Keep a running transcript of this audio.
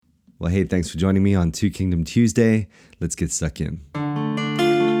Well, hey, thanks for joining me on Two Kingdom Tuesday. Let's get stuck in.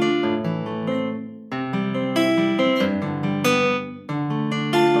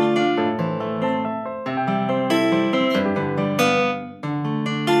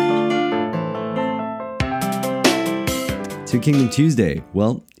 Two Kingdom Tuesday.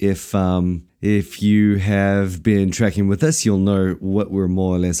 Well, if you have been tracking with us, you'll know what we're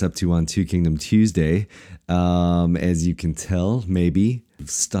more or less up to on Two Kingdom Tuesday. As you can tell, maybe I'm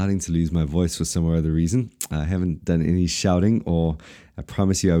starting to lose my voice for some or other reason. I haven't done any shouting, or I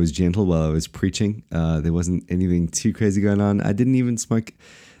promise you I was gentle while I was preaching. There wasn't anything too crazy going on. I didn't even smoke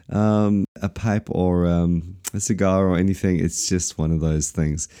a pipe or a cigar or anything. It's just one of those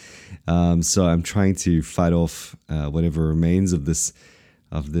things. So I'm trying to fight off whatever remains of this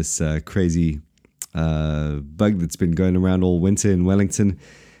crazy bug that's been going around all winter in Wellington,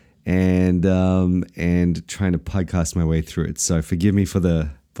 and trying to podcast my way through it. So forgive me for the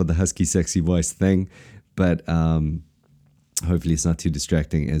husky, sexy voice thing, but hopefully it's not too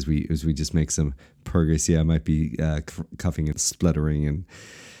distracting as we just make some progress here. I might be coughing and spluttering and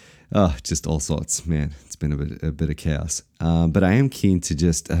just all sorts. Man, it's been a bit of chaos. But I am keen to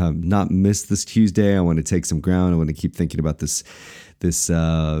just not miss this Tuesday. I want to take some ground. I want to keep thinking about this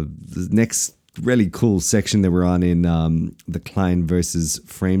next really cool section that we're on in the Klein versus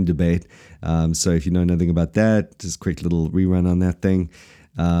Frame debate. So if you know nothing about that, just a quick little rerun on that thing.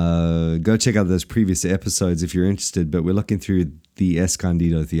 Go check out those previous episodes if you're interested. But we're looking through the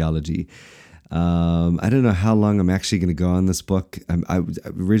Escondido theology. I don't know how long I'm actually going to go on this book.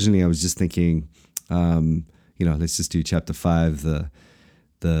 Originally I was just thinking, let's just do chapter 5,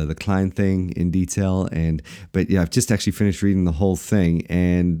 the Klein thing in detail. But I've just actually finished reading the whole thing,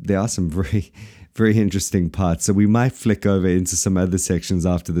 and there are some very, very interesting parts. So we might flick over into some other sections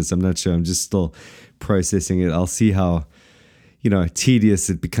after this. I'm not sure. I'm just still processing it. I'll see how, tedious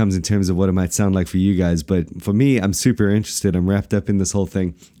it becomes in terms of what it might sound like for you guys. But for me, I'm super interested. I'm wrapped up in this whole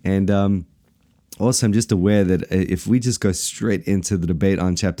thing. And also, I'm just aware that if we just go straight into the debate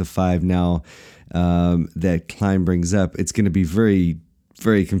on chapter 5 now that Klein brings up, it's going to be very,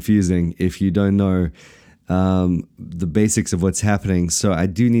 very confusing if you don't know the basics of what's happening. So I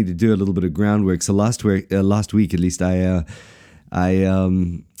do need to do a little bit of groundwork. So last week at least, I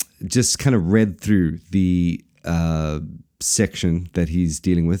just kind of read through the section that he's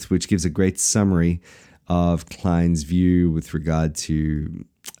dealing with, which gives a great summary of Klein's view with regard to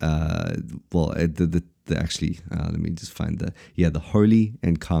let me just find the holy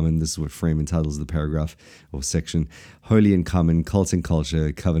and common. This is what Frame entitles the paragraph or section: holy and common, cult and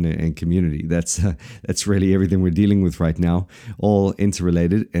culture, covenant and community. That's really everything we're dealing with right now, all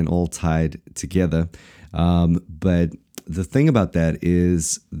interrelated and all tied together. But the thing about that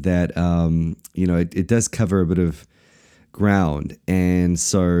is that it does cover a bit of ground, and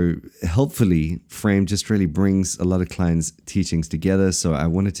so helpfully Frame just really brings a lot of Klein's teachings together. So I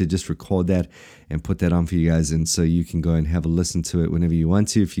wanted to just record that and put that on for you guys, and so you can go and have a listen to it whenever you want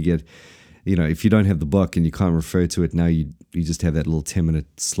to. If you get, if you don't have the book and you can't refer to it now, you just have that little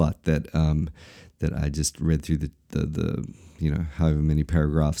 10-minute slot that I just read through the however many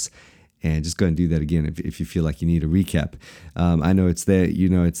paragraphs. And just go and do that again if you feel like you need a recap. I know it's there,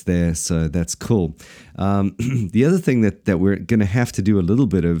 it's there, so that's cool. The other thing that we're going to have to do a little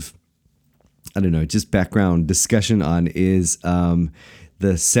bit of, just background discussion on is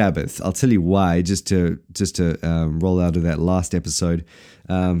the Sabbath. I'll tell you why, just to roll out of that last episode.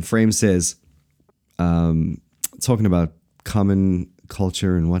 Frame says, talking about common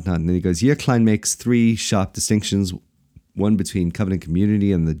culture and whatnot, and then he goes, Klein makes 3 sharp distinctions: one between covenant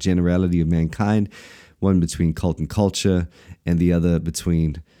community and the generality of mankind, one between cult and culture, and the other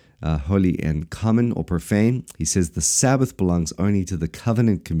between holy and common or profane. He says the Sabbath belongs only to the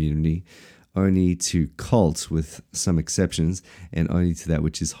covenant community, only to cult with some exceptions, and only to that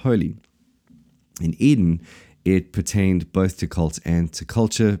which is holy. In Eden, it pertained both to cult and to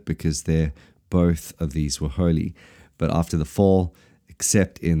culture because both of these were holy. But after the fall,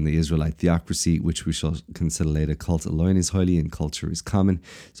 except in the Israelite theocracy, which we shall consider later, cult alone is holy and culture is common.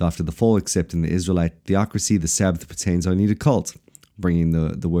 So after the fall, except in the Israelite theocracy, the Sabbath pertains only to cult, bringing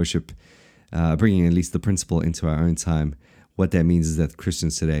the worship, bringing at least the principle into our own time. What that means is that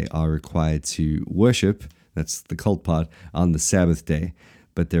Christians today are required to worship, that's the cult part, on the Sabbath day,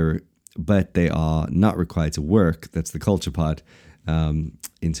 but they are not required to work, that's the culture part,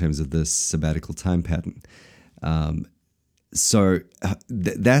 in terms of the sabbatical time pattern. So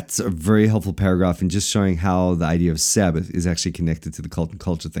that's a very helpful paragraph in just showing how the idea of Sabbath is actually connected to the cult and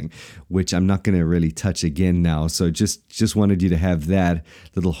culture thing, which I'm not going to really touch again now. So just wanted you to have that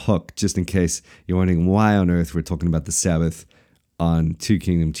little hook, just in case you're wondering why on earth we're talking about the Sabbath on Two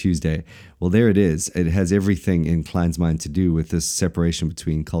Kingdom Tuesday. Well, there it is. It has everything in Klein's mind to do with this separation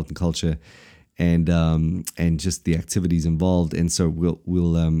between cult and culture, and just the activities involved. And so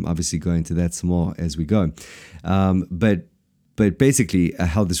we'll obviously go into that some more as we go. But basically,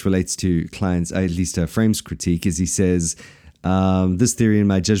 how this relates to Klein's, at least Frame's critique, is he says, this theory, in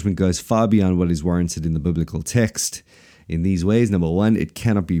my judgment, goes far beyond what is warranted in the biblical text in these ways. Number one, it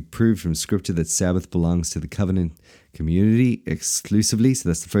cannot be proved from Scripture that Sabbath belongs to the covenant community exclusively. So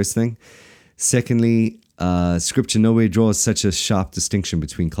that's the first thing. Secondly, Scripture nowhere draws such a sharp distinction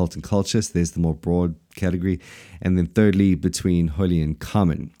between cult and culture. So there's the more broad category. And then thirdly, between holy and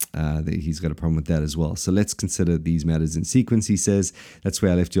common. He's got a problem with that as well. So let's consider these matters in sequence, he says. That's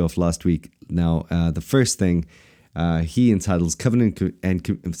where I left you off last week. Now, the first thing he entitles covenant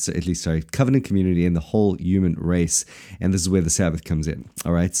community and the whole human race. And this is where the Sabbath comes in.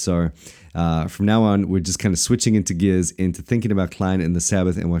 All right. So from now on, we're just kind of switching into gears into thinking about Klein and the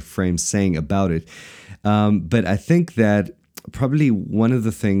Sabbath and what Frame's saying about it. But I think that probably one of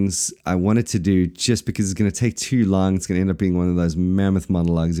the things I wanted to do, just because it's going to take too long, it's going to end up being one of those mammoth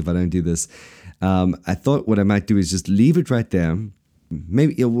monologues if I don't do this. I thought what I might do is just leave it right there.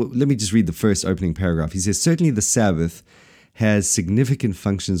 Maybe let me just read the first opening paragraph. He says, certainly the Sabbath has significant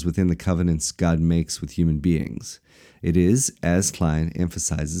functions within the covenants God makes with human beings. It is, as Klein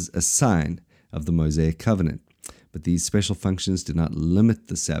emphasizes, a sign of the Mosaic covenant. But these special functions do not limit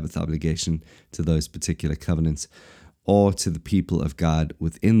the Sabbath obligation to those particular covenants or to the people of God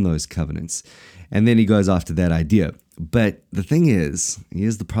within those covenants. And then he goes after that idea. But the thing is,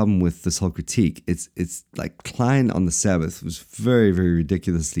 here's the problem with this whole critique. It's like Klein on the Sabbath was very, very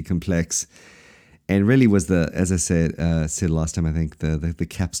ridiculously complex, and really was as I said last time, I think the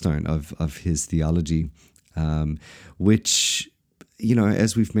capstone of his theology, which,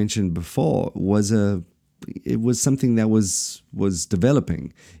 as we've mentioned before, was something that was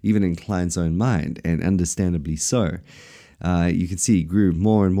developing even in Klein's own mind, and understandably so. You can see he grew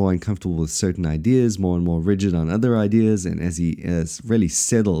more and more uncomfortable with certain ideas, more and more rigid on other ideas, and as he has really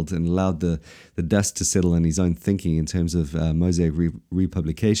settled and allowed the dust to settle in his own thinking in terms of Mosaic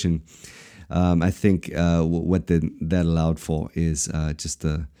republication, I think what that allowed for is just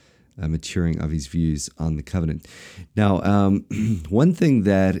a maturing of his views on the covenant. Now, one thing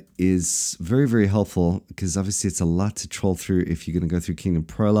that is very, very helpful, because obviously it's a lot to troll through if you're going to go through Kingdom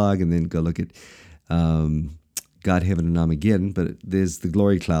Prologue and then go look at God, Heaven, and Armageddon, but there's the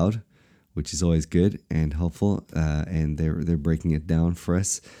glory cloud, which is always good and helpful, and they're breaking it down for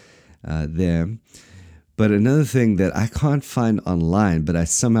us there. But another thing that I can't find online, but I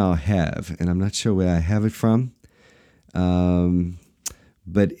somehow have, and I'm not sure where I have it from,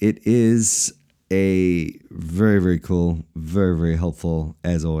 but it is a very, very cool, very, very helpful,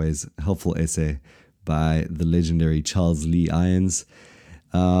 as always, helpful essay by the legendary Charles Lee Irons,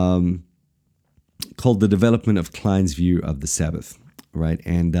 called The Development of Klein's View of the Sabbath, right?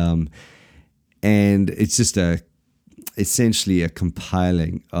 And it's just essentially a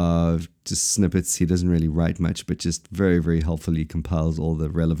compiling of just snippets. He doesn't really write much, but just very, very helpfully compiles all the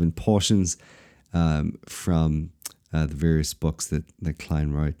relevant portions from the various books that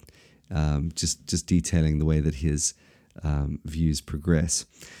Klein wrote, just detailing the way that his views progress.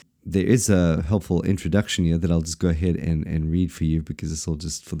 There is a helpful introduction here that I'll just go ahead and read for you, because this will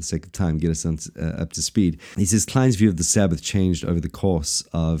just, for the sake of time, get us up to speed. He says, Klein's view of the Sabbath changed over the course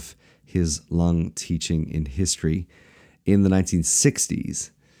of his long teaching in history. In the 1960s,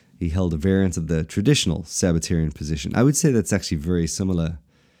 he held a variant of the traditional Sabbatarian position. I would say that's actually very similar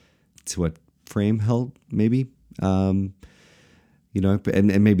to what Frame held, maybe. And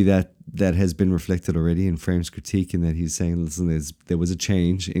maybe that has been reflected already in Frame's critique, in that he's saying, listen, there was a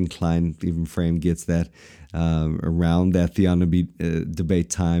change in Klein. Even Frame gets that around that theonomy debate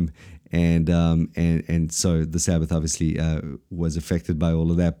time, and so the Sabbath obviously was affected by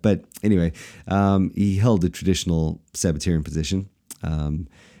all of that. But anyway, he held the traditional Sabbatarian position,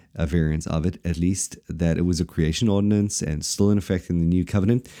 a variant of it at least, that it was a creation ordinance and still in effect in the New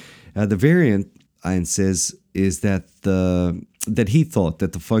Covenant. The variant, Ian says, is that that he thought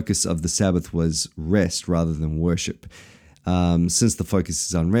that the focus of the Sabbath was rest rather than worship. Since the focus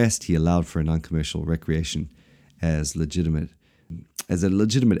is on rest, he allowed for a non-commercial recreation as a legitimate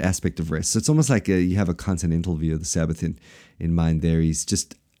aspect of rest. So it's almost like you have a continental view of the Sabbath in mind there. He's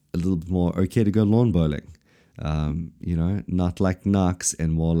just a little bit more okay to go lawn bowling, not like Knox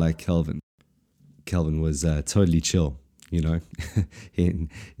and more like Kelvin. Kelvin was totally chill, in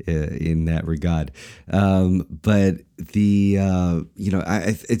that regard. But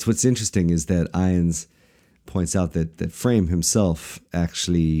it's what's interesting is that Irons points out that Frame himself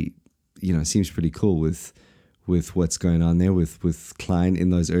actually, seems pretty cool with with what's going on there with Klein in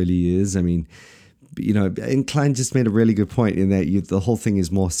those early years. I mean, and Klein just made a really good point in that the whole thing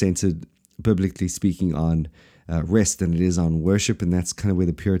is more centered, biblically speaking, on rest than it is on worship, and that's kind of where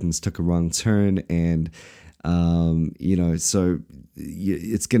the Puritans took a wrong turn. And so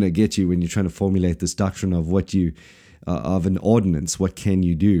it's going to get you when you're trying to formulate this doctrine of of an ordinance. What can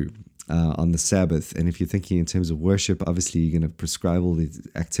you do on the Sabbath? And if you're thinking in terms of worship, obviously you're going to prescribe all these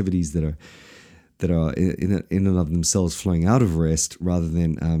activities that are in and of themselves flowing out of rest, rather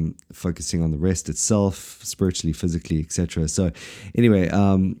than focusing on the rest itself, spiritually, physically, etc. So anyway,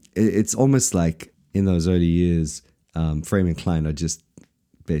 it's almost like in those early years, Frame and Klein are just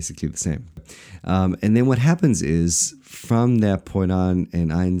basically the same. And then what happens is, from that point on,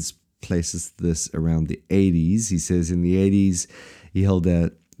 and Eins places this around the 80s, he says in the 80s, he held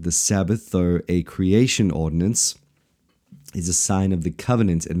that the Sabbath, though a creation ordinance, is a sign of the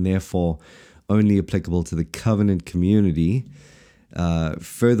covenant and therefore only applicable to the covenant community.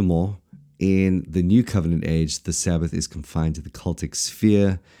 Furthermore, in the new covenant age, the Sabbath is confined to the cultic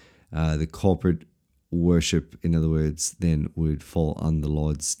sphere. The corporate worship, in other words, then would fall on the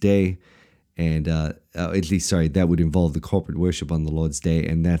Lord's Day. And that would involve the corporate worship on the Lord's Day.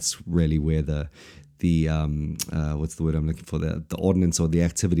 And that's really where the what's the word I'm looking for? The ordinance or the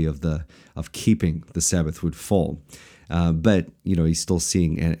activity of keeping the Sabbath would fall. But he's still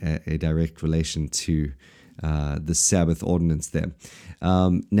seeing a direct relation to the Sabbath ordinance there.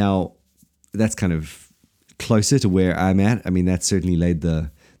 Now, that's kind of closer to where I'm at. I mean, that certainly laid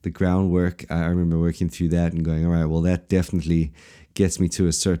the groundwork. I remember working through that and going, all right, well, that definitely gets me to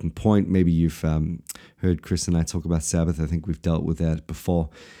a certain point. Maybe you've heard Chris and I talk about Sabbath. I think we've dealt with that before.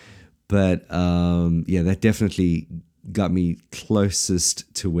 But that definitely got me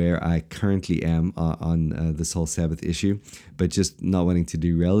closest to where I currently am on this whole Sabbath issue. But just not wanting to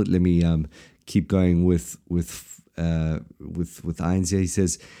derail it, let me keep going with Eins here. He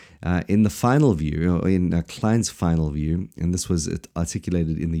says, in the final view, or in Klein's final view, and this was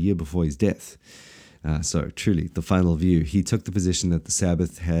articulated in the year before his death. So truly, the final view, he took the position that the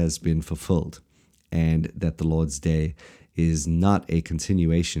Sabbath has been fulfilled and that the Lord's Day is not a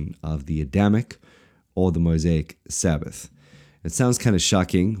continuation of the Adamic or the Mosaic Sabbath. It sounds kind of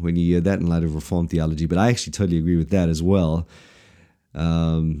shocking when you hear that in light of Reformed theology, but I actually totally agree with that as well.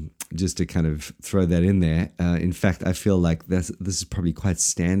 Just to kind of throw that in there. In fact, I feel like this is probably quite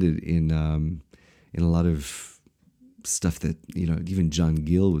standard in a lot of stuff that even John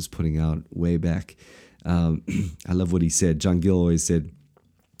Gill was putting out way back. I love what he said. John Gill always said,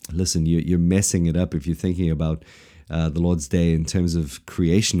 "Listen, you're messing it up if you're thinking about the Lord's Day in terms of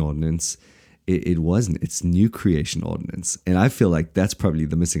creation ordinance. It wasn't. It's new creation ordinance." And I feel like that's probably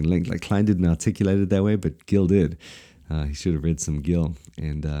the missing link. Like Klein didn't articulate it that way, but Gill did. He should have read some Gill,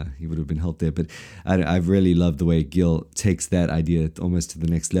 and he would have been helped there. But I really love the way Gill takes that idea almost to the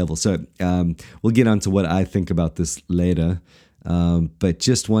next level. So we'll get on to what I think about this later. But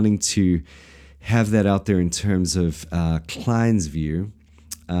just wanting to have that out there in terms of Klein's view,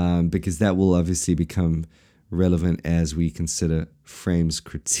 because that will obviously become relevant as we consider Frame's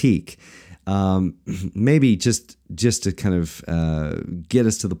critique. Maybe just to kind of get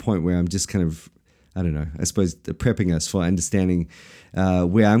us to the point where I'm just kind of, I don't know, I suppose prepping us for understanding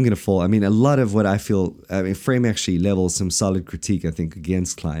where I'm going to fall. I mean, a lot of what I feel, Frame actually levels some solid critique, I think,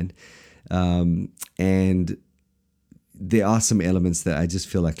 against Klein. And there are some elements that I just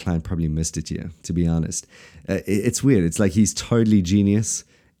feel like Klein probably missed it here, to be honest. It's weird. It's like he's totally genius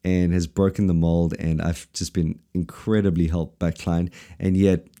and has broken the mold, and I've just been incredibly helped by Klein, and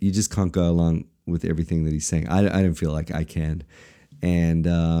yet you just can't go along with everything that he's saying. I don't feel like I can. And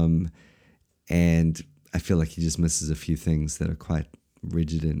I feel like he just misses a few things that are quite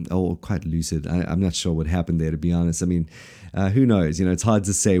rigid and quite lucid. I'm not sure what happened there, to be honest. I mean, who knows? It's hard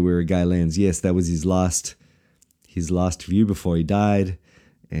to say where a guy lands. Yes, that was his last view before he died,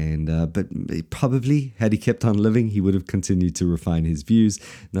 and but probably had he kept on living, he would have continued to refine his views.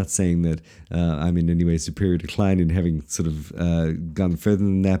 Not saying that I'm in any way superior to Klein in having sort of gone further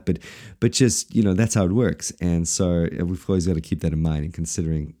than that, but just that's how it works, and so we've always got to keep that in mind in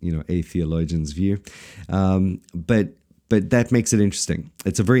considering a theologian's view. But that makes it interesting.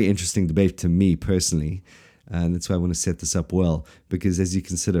 It's a very interesting debate to me personally, and that's why I want to set this up well, because as you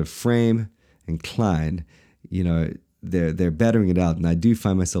consider Frame and Klein, they're battering it out, and I do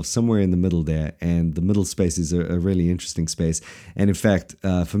find myself somewhere in the middle there, and the middle space is a really interesting space. And in fact,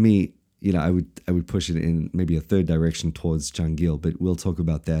 for me, I would push it in maybe a third direction towards John Gill, but we'll talk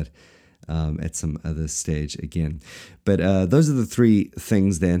about that at some other stage again. But those are the three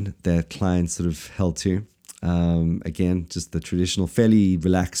things then that Klein sort of held to. Again, just the traditional, fairly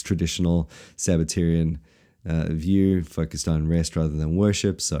relaxed traditional Sabbatarian view, focused on rest rather than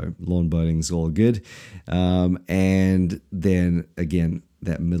worship. So lawn bowling's all good. And then again,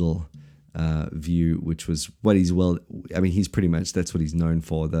 that middle view, which was what he's pretty much, that's what he's known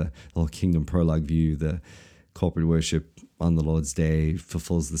for, the whole kingdom prologue view, the corporate worship on the Lord's Day,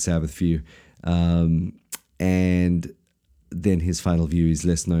 fulfills the Sabbath view. And then his final view is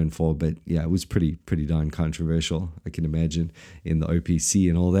less known for, but yeah, it was pretty darn controversial, I can imagine, in the OPC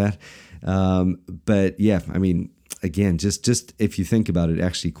and all that. But yeah, I mean, again, just if you think about it,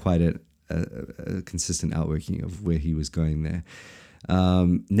 actually quite a consistent outworking of where he was going there.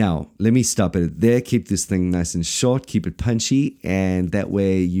 Now, let me stop it there. Keep this thing nice and short, keep it punchy, and that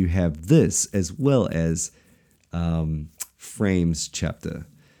way you have this as well as Frame's chapter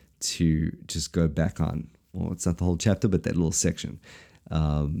to just go back on. Well, it's not the whole chapter, but that little section.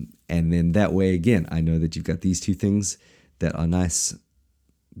 And then that way, again, I know that you've got these two things that are nice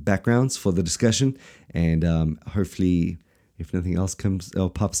backgrounds for the discussion. And hopefully, if nothing else comes or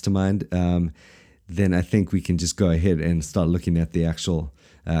pops to mind, then I think we can just go ahead and start looking at the actual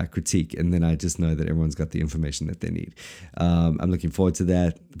critique. And then I just know that everyone's got the information that they need. I'm looking forward to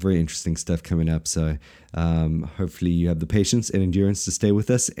that. Very interesting stuff coming up. So hopefully you have the patience and endurance to stay with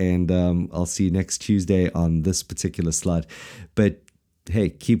us. And I'll see you next Tuesday on this particular slide. But hey,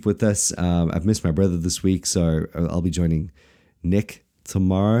 keep with us. I've missed my brother this week, so I'll be joining Nick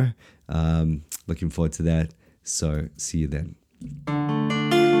tomorrow. Looking forward to that. So see you then.